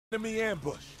Enemy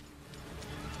ambush.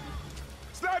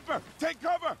 Sniper, take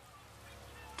cover!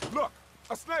 Look,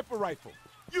 a sniper rifle.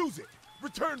 Use it.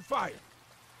 Return fire.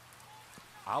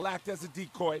 I'll act as a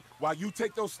decoy while you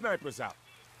take those snipers out.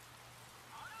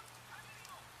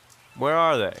 Where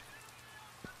are they?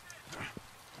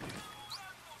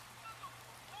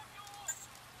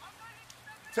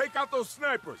 Take out those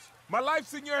snipers. My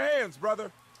life's in your hands,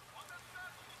 brother.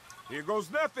 Here goes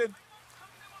nothing.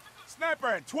 Sniper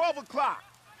at 12 o'clock.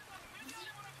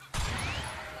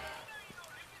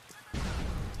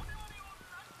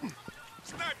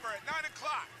 Sniper at 9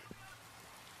 o'clock.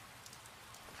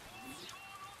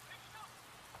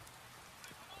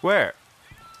 Where?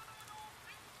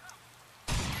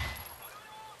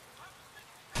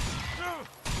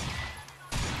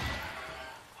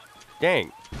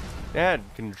 Dang. They had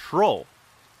control.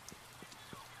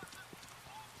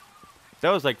 That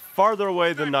was like farther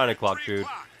away than 9 o'clock, dude.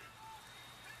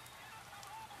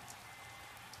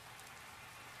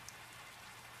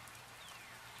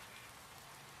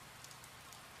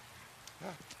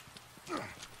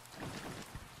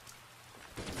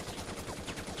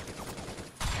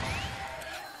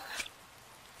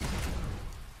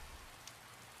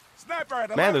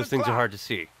 Man, those things are hard to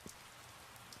see.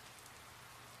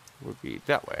 Would be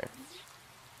that way.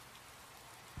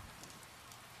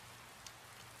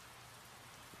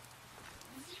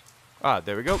 Ah,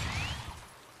 there we go.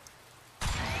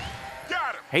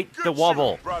 Hate the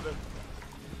wobble.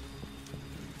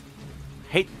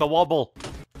 Hate the wobble.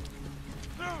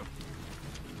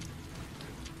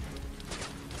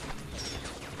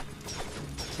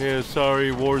 Yeah,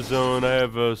 sorry, Warzone. I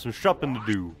have some shopping to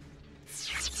do.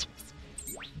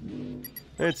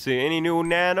 Let's see, any new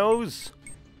nanos?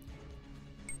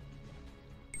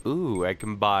 Ooh, I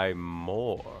can buy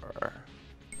more.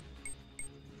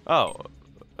 Oh,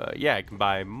 yeah, I can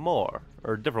buy more,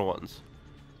 or different ones.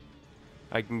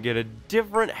 I can get a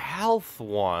different health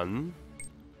one,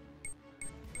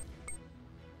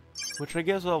 which I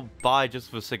guess I'll buy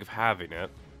just for the sake of having it.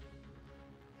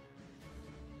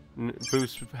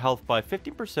 Boost health by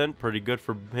 50%, pretty good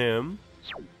for him.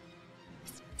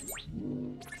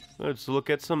 Let's look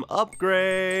at some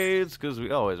upgrades, because we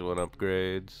always want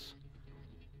upgrades.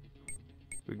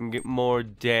 We can get more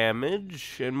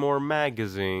damage and more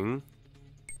magazine.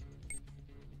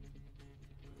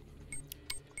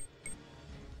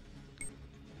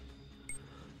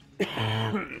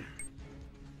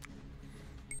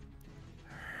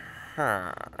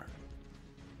 Huh.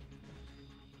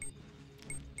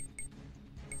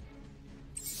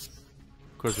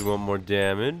 Of course, we want more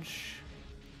damage.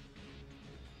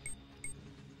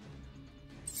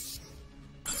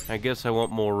 I guess I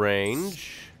want more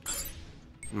range.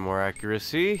 And more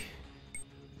accuracy.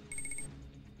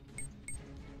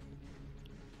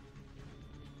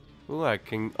 Ooh, I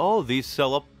can... Oh, these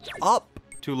sell up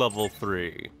to level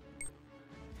 3.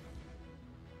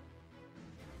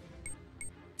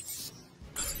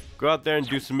 Go out there and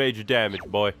do some major damage,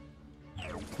 boy.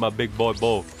 My big boy,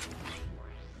 Bo.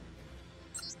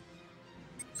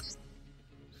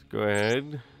 Let's go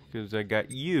ahead, because I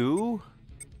got you.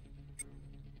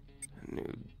 A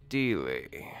new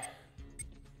dealie.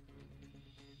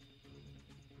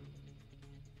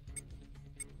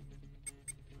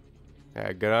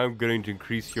 I'm going to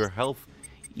increase your health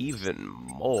even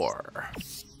more.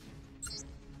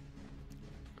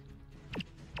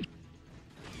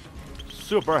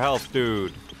 Super health,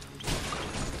 dude.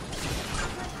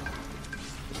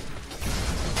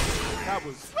 That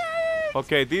was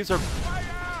okay, these are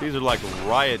like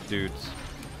riot dudes.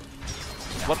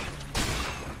 What?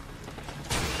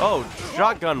 Oh,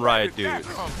 shotgun riot dudes.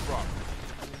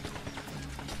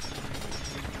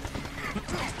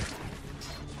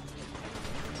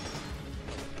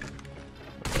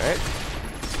 Alright.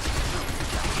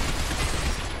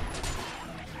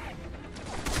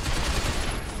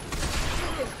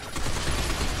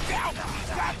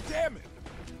 God damn it!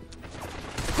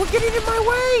 Quit getting in my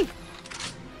way!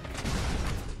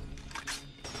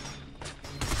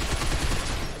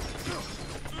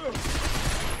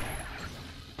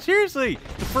 Seriously,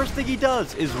 the first thing he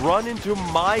does is run into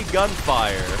my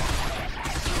gunfire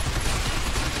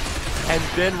and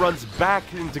then runs back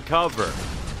into cover.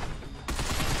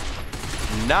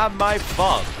 Not my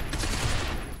fault.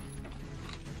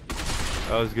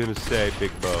 I was gonna say,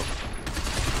 Big Bo.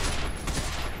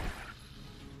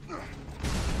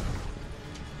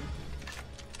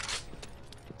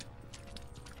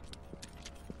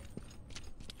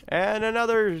 And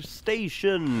another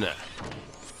station.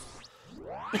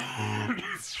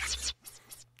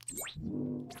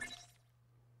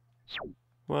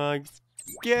 Well, I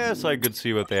guess I could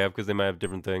see what they have because they might have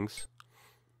different things.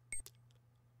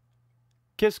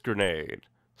 kiss grenade.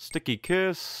 Sticky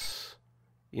kiss.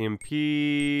 EMP.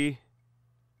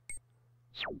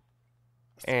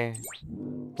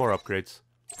 More upgrades.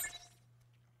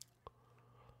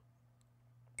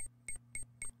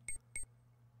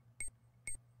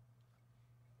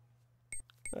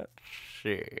 Let's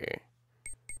see.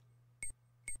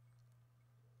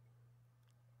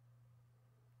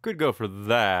 Could go for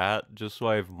that, just so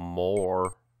I have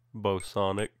more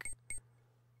Bosonic.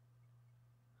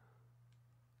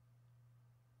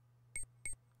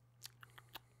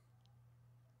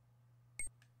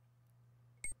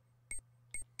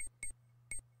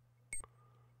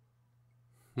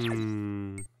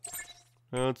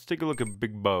 Let's take a look at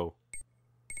Big Bo.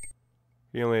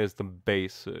 He only has the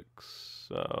basics,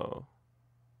 so...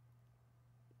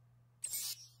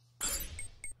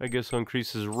 I guess he'll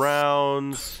increase his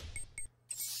rounds.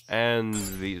 And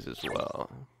these as well.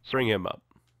 Bring him up.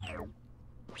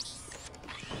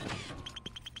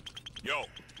 Yo,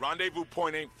 rendezvous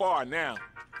point ain't far now.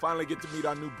 Finally get to meet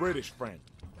our new British friend.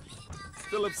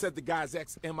 Philip said the guy's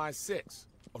ex-MI6.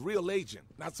 A real agent,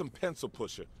 not some pencil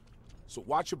pusher. So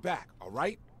watch your back, all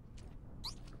right?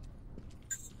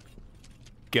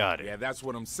 Got it. Yeah, that's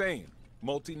what I'm saying.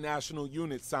 Multinational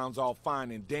unit sounds all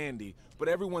fine and dandy, but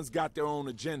everyone's got their own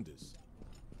agendas.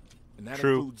 And that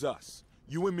True. includes us.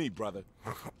 You and me, brother.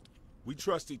 We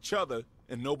trust each other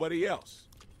and nobody else.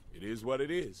 It is what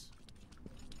it is.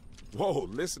 Whoa,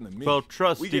 listen to me. Well,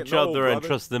 trust We each getting old, other and brother.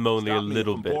 trust them only Stop a me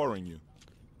little if I'm bit. boring you.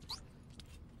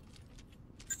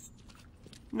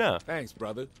 No. Thanks,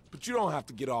 brother. But you don't have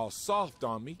to get all soft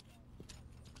on me.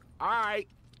 All right.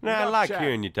 Nah, I enough like chat.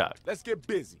 hearing you talk. Let's get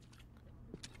busy.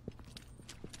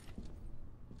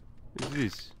 What's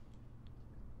this?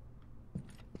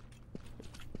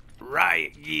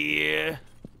 Right, yeah.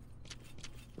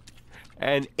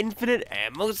 An infinite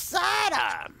ammo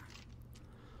sidearm.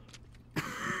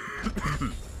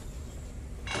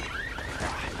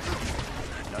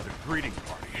 Another greeting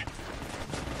party.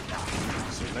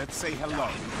 So let's say hello.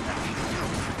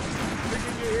 Dig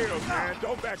in your heels, man.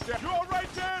 Don't back down. You all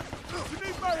right, Dan? You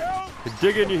need my help?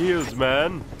 Dig in your heels,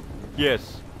 man.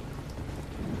 Yes.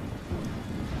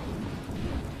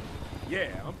 Yeah,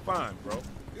 I'm fine, bro.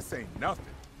 This ain't nothing.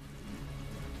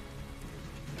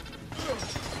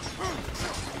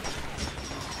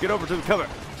 Get over to the cover.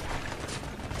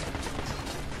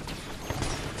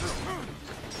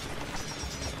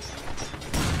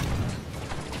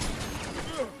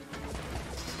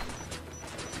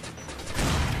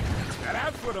 Now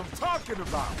that's what I'm talking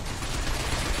about.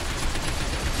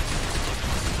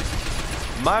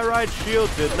 My right shield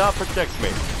did not protect me.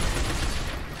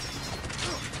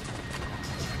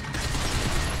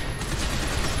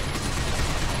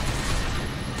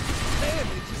 Man,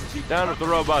 they just keep Down with the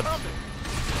coming, robots. coming.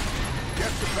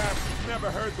 Guess the bastards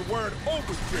never heard the word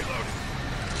overdrift.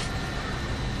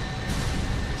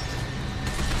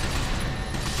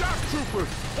 Shock troopers,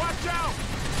 watch out!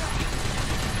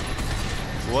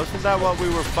 Wasn't that what we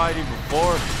were fighting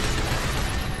before?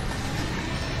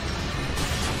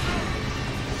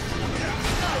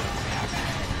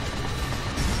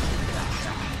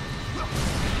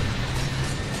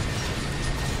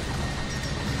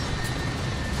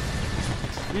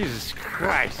 Jesus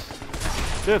Christ.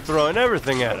 They're throwing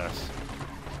everything at us.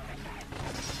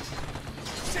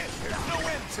 Shit, there's no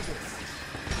end to this.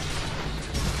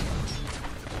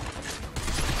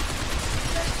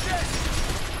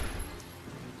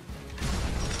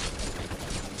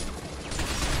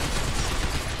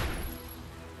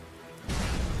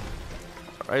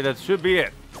 Alright, that should be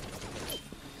it.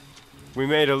 We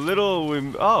made a little...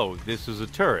 oh, this is a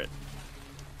turret.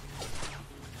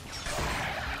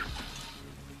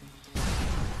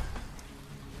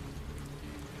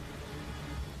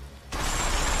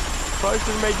 Probably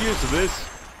should have made use of this.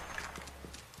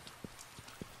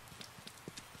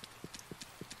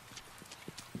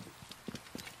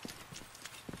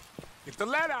 Get the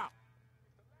lead out.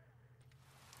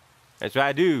 That's what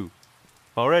I do.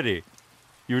 Already.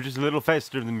 You were just a little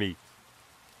faster than me.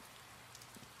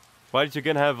 Why did you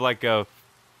gonna have like a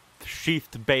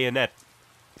sheathed bayonet?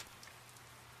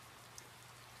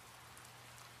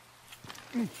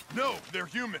 No, they're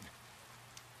human.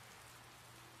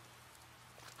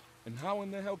 And how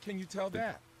in the hell can you tell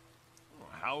that?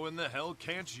 How in the hell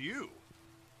can't you?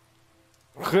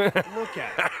 With Look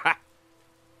at it. They're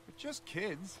just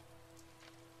kids.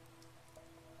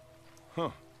 Huh.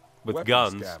 Weapon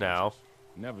guns scavengers. now.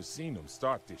 Never seen them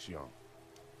start this young.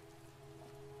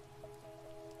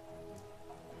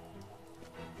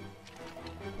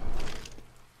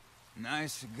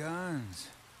 Nice guns.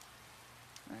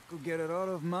 I could get a lot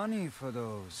of money for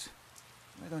those.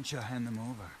 Why don't you hand them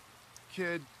over?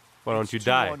 Kid, Why don't it's you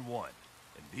die? 2-on-1,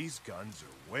 and these guns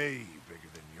are way bigger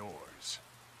than yours.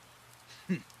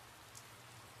 Huh?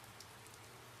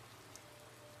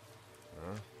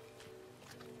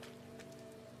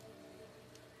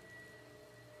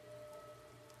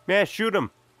 Yeah, shoot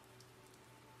him.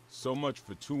 So much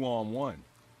for 2-on-1.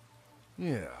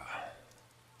 Yeah.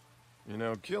 You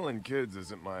know, killing kids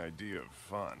isn't my idea of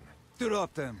fun.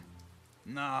 Drop them.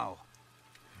 Now.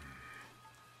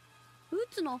 撃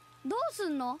つの？どうす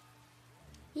んの？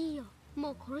いいよ、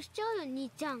もう殺しちゃうよ、兄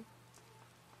ちゃん。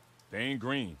 They ain't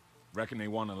green. Reckon they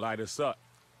want to light us up.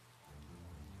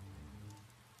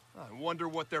 I wonder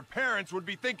what their parents would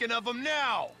be thinking of them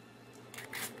now!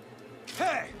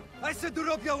 Hey! I said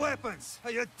drop your weapons!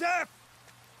 Are you deaf?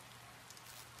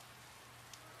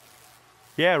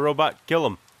 Yeah, robot, kill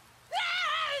him.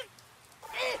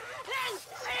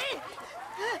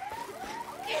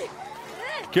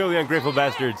 Kill the ungrateful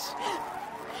bastards.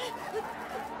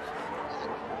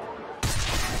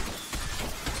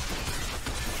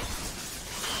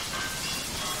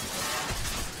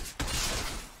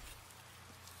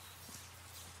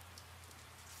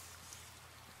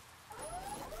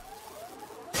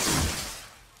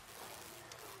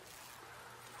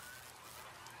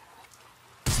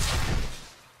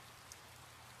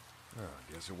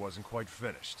 I guess it wasn't quite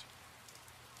finished.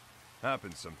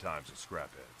 Happens sometimes with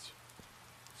scrapheads.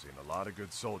 Seen a lot of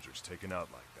good soldiers taken out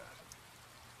like that.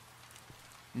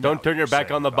 Don't Now turn your you're back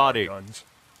saying on the about our body. guns?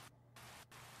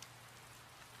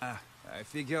 I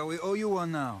figure we owe you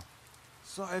one now.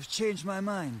 So I've changed my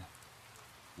mind.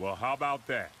 Well, how about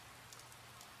that?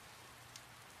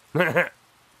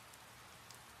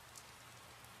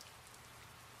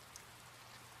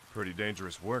 Pretty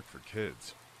dangerous work for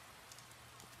kids.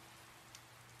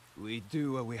 We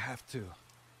do what we have to.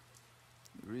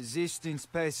 Resistance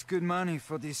pays good money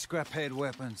for these scraphead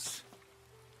weapons.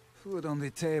 Food on the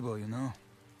table, you know.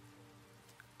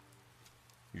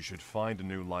 You should find a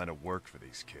new line of work for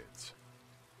these kids.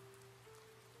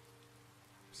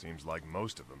 Seems like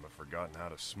most of them have forgotten how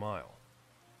to smile.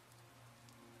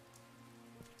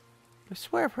 I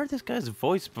swear I've heard this guy's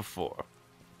voice before.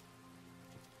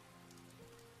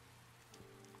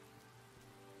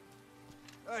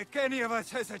 Like any of us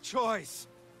has a choice.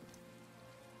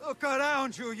 Look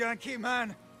around you, Yankee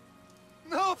man.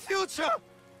 No future!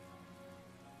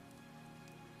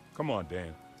 Come on,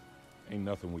 Dan. Ain't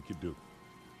nothing we could do.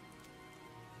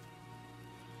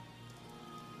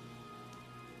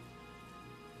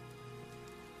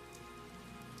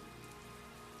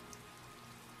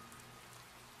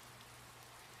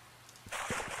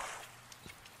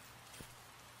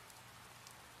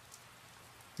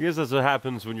 I guess that's what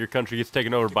happens when your country gets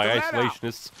taken over by the rat out.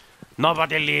 isolationists.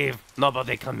 Nobody leave.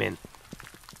 Nobody come in.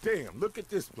 Damn, look at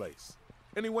this place.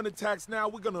 Anyone attacks now,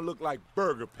 we're gonna look like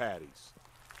burger patties.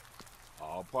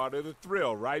 All part of the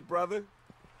thrill, right, brother?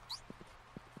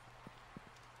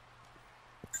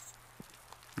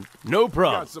 No We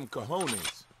problem. got some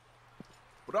cojones.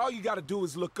 But all you gotta do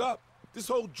is look up. This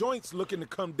whole joint's looking to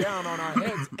come down on our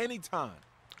heads anytime.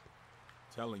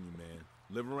 Telling you, man.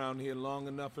 Live around here long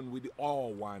enough and we'd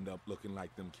all wind up looking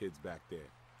like them kids back there.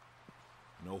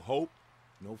 No hope,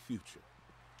 no future.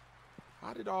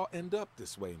 How'd it all end up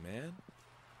this way, man?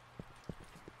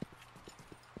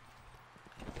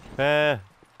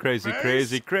 Crazy, Mace?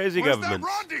 crazy, crazy Where's governments.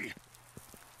 that Rondi?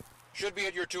 Should be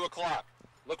at your 2 o'clock.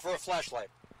 Look for a flashlight.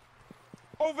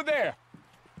 Over there!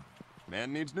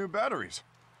 Man needs new batteries.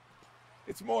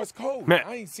 It's Morse code. Man.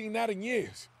 I ain't seen that in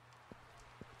years.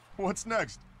 What's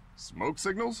next? Smoke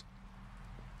signals?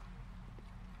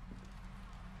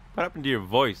 What happened to your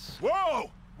voice?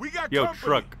 Whoa! We got Yo, company.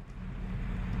 truck.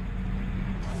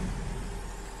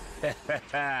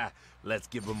 Let's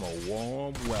give them a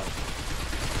warm welcome.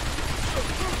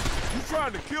 You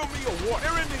trying to kill me or what?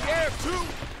 They're in the air too?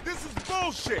 This is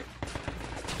bullshit!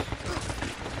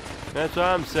 That's what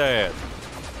I'm saying.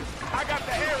 I got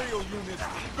the aerial units.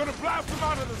 Gonna blast them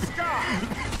out of the sky!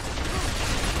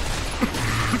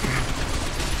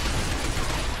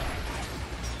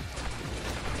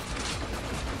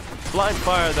 Blind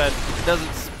fire that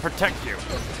doesn't protect you.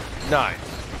 Nice.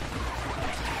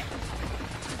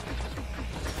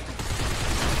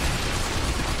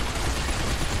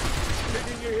 Dig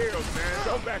in your heels, man.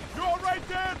 Go back. You all right,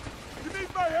 Dan? You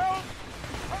need my help?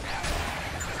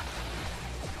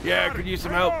 Yeah, I Got could it. use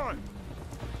some Hang help. on.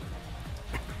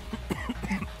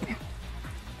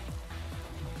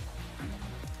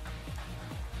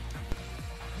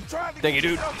 You trying to Thank get you,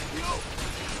 dude. yourself killed?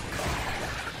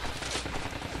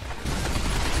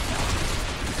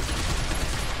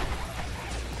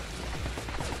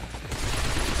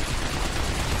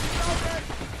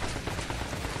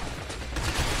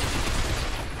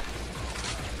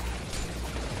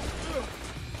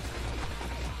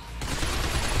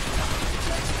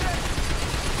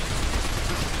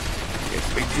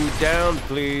 down,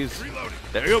 please.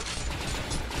 There you go.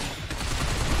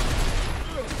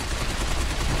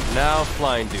 Now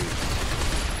flying dudes.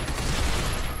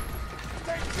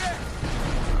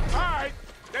 Alright,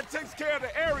 that takes care of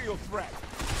the aerial threat.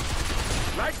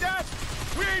 Like that?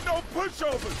 We ain't no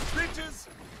pushovers, bitches.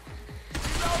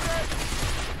 You know that?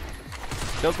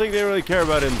 Don't think they really care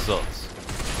about insults.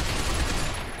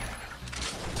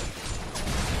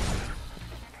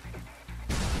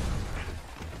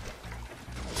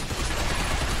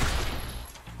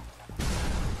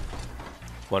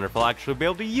 Wonder if I'll actually be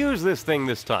able to use this thing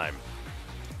this time.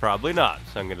 Probably not,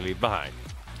 so I'm gonna leave behind.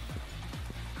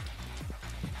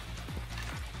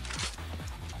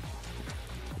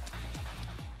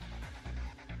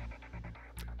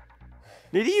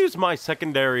 Need to use my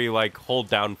secondary, like, hold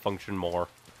down function more.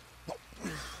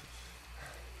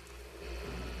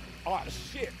 Oh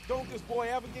shit, don't this boy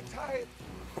ever get tired?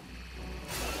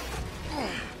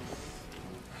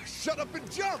 Shut up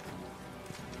and jump!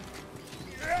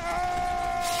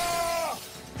 Yeah!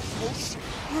 Oh shit!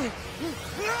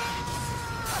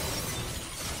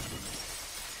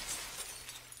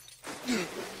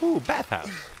 Ooh, bathhouse.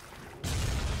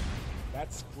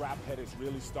 That scraphead is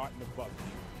really starting to bug me.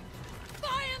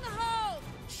 Fire in the hole!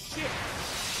 Shit!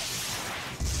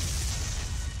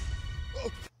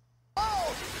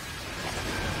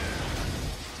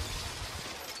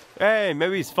 Hey,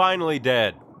 maybe he's finally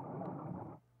dead.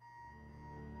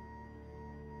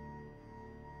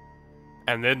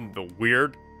 And then the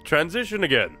weird transition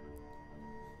again.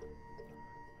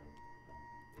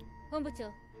 本部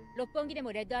長、六本木で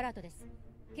もレッドアラートです。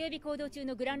警備行動中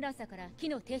のグランランサーから機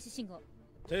能停止信号。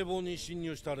堤防に侵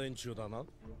入した連中だな。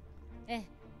ええ、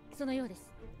そのようで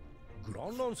す。グラ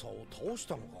ンランサーを倒し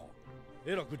たのか。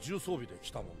えらく重装備で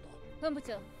来たもんだ。本部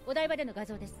長、お台場での画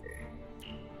像です。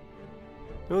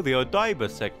Oh, the Odaiba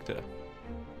sector.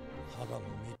 ただの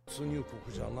密入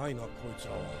国じゃないな、こいつ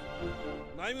らは。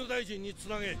内務大臣につ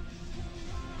なげ。